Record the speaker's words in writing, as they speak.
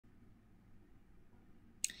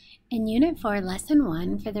In Unit 4, Lesson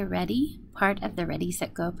 1, for the Ready part of the Ready,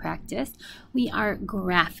 Set, Go practice, we are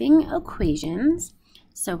graphing equations.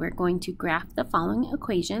 So we're going to graph the following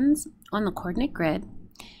equations on the coordinate grid,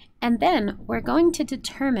 and then we're going to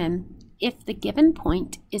determine if the given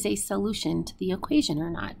point is a solution to the equation or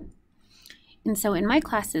not. And so in my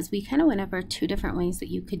classes, we kind of went over two different ways that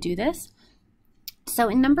you could do this. So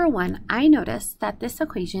in number 1, I noticed that this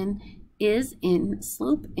equation is in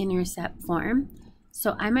slope-intercept form.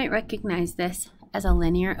 So I might recognize this as a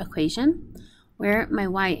linear equation where my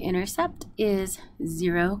y-intercept is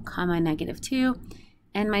 0, -2,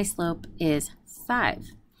 and my slope is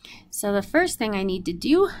 5. So the first thing I need to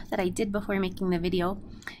do that I did before making the video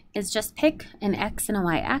is just pick an x and a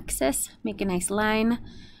y axis, make a nice line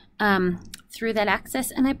through that axis,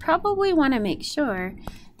 and I probably want to make sure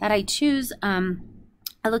that I choose a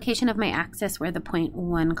location of my axis where the point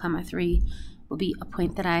 1, 3 will be a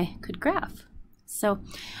point that I could graph. So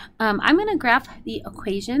I'm going to graph the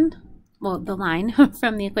equation, well, the line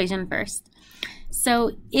from the equation first.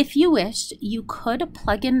 So if you wished, you could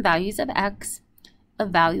plug in values of x,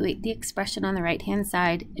 evaluate the expression on the right-hand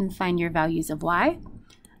side, and find your values of y.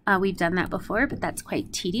 We've done that before, but that's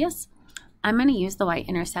quite tedious. I'm going to use the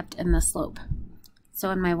y-intercept and the slope. So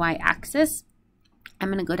on my y-axis, I'm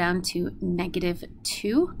going to go down to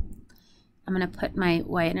 -2. I'm going to put my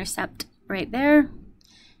y-intercept right there.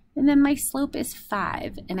 And then my slope is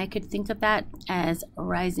 5, and I could think of that as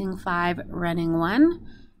rising 5, running 1.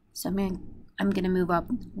 So I'm going to move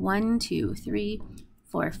up 1, 2, 3,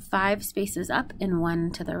 4, 5 spaces up and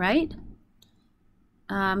 1 to the right.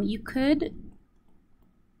 You could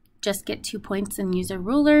just get 2 points and use a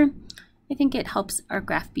ruler. I think it helps our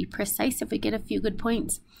graph be precise if we get a few good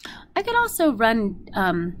points. I could also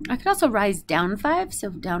rise down 5, so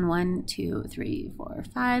down 1, 2, 3, 4,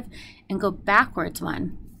 5, and go backwards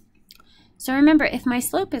 1. So remember, if my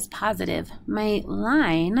slope is positive, my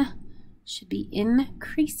line should be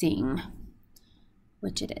increasing,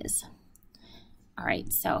 which it is. All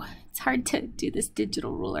right, so it's hard to do this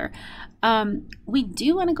digital ruler. We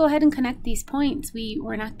do want to go ahead and connect these points. We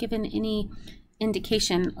were not given any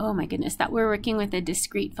indication, oh my goodness, that we're working with a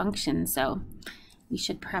discrete function, so we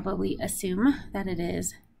should probably assume that it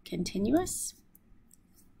is continuous.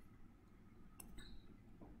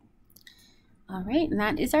 All right, and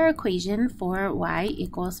that is our equation for y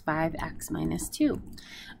equals 5x minus 2.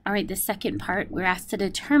 All right, the second part, we're asked to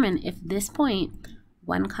determine if this point,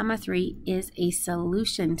 1, 3, is a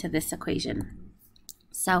solution to this equation.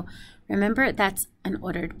 So remember, that's an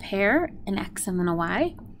ordered pair, an x and then a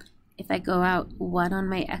y. If I go out 1 on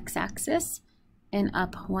my x-axis and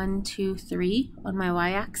up 1, 2, 3 on my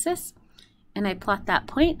y-axis, and I plot that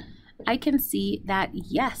point, I can see that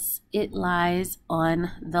yes, it lies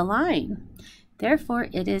on the line. Therefore,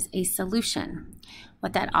 it is a solution.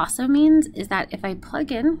 What that also means is that if I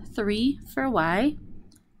plug in 3 for y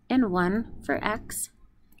and 1 for x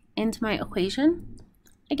into my equation,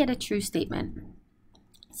 I get a true statement,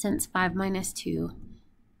 since 5 minus 2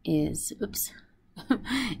 is,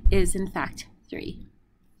 is in fact 3.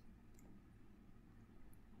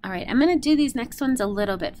 All right, I'm going to do these next ones a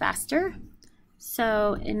little bit faster.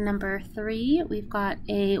 So in number 3, we've got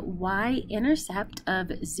a y-intercept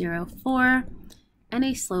of 0, 4, and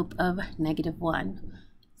a slope of -1.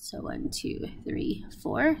 So 1, 2, 3,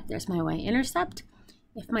 4. There's my y-intercept.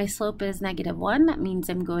 If my slope is -1, that means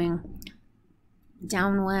I'm going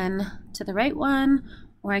down 1 to the right 1,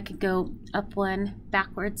 or I could go up 1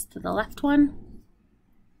 backwards to the left 1.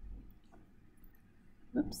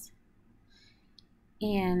 Whoops.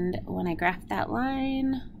 And when I graph that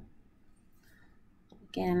line,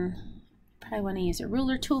 again, probably want to use a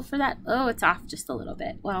ruler tool for that. Oh, it's off just a little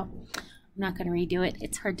bit. Well, I'm not going to redo it.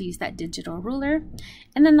 It's hard to use that digital ruler.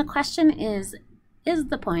 And then the question is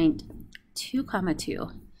the point 2,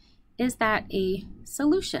 2, is that a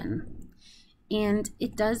solution? And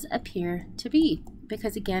it does appear to be,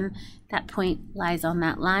 because again, that point lies on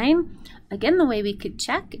that line. Again, the way we could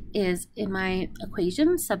check is in my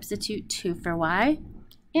equation, substitute 2 for y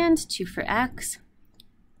and 2 for x,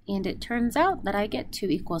 and it turns out that I get 2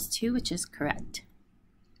 equals 2, which is correct.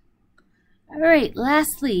 All right,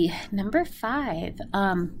 lastly, number 5.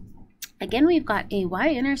 Again, we've got a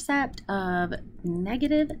y-intercept of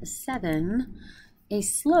 -7, a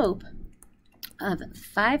slope of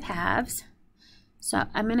 5/2. So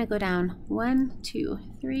I'm going to go down 1, 2,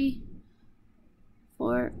 3,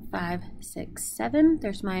 4, 5, 6, 7.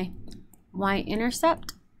 There's my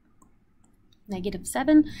y-intercept,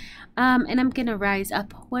 -7. And I'm going to rise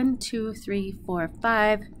up 1, 2, 3, 4,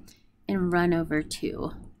 5, and run over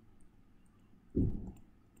 2.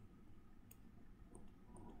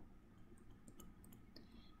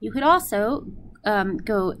 You could also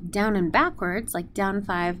go down and backwards, like down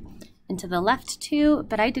 5 and to the left 2,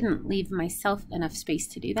 but I didn't leave myself enough space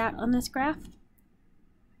to do that on this graph.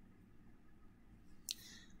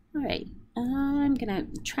 All right, I'm gonna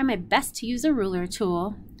try my best to use a ruler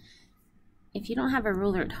tool. If you don't have a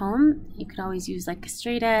ruler at home, you could always use like a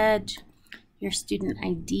straight edge. Your student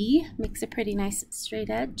ID makes a pretty nice straight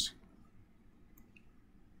edge.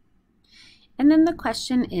 And then the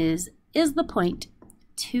question is the point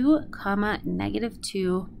 2,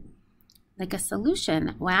 -2 like a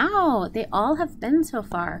solution? Wow, they all have been so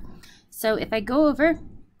far. So if I go over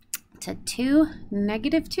to 2,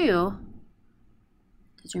 -2,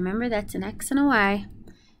 because remember that's an x and a y,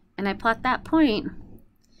 and I plot that point,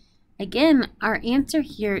 again, our answer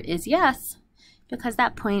here is yes, because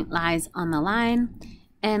that point lies on the line.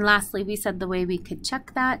 And lastly, we said the way we could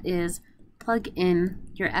check that is plug in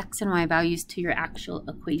your x and y values to your actual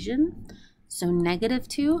equation. So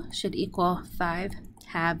 -2 should equal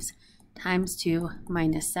 5/2 times 2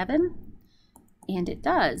 minus 7. And it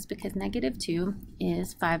does, because -2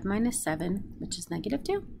 is 5 minus 7, which is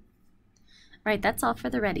 -2. All right, that's all for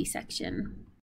the ready section.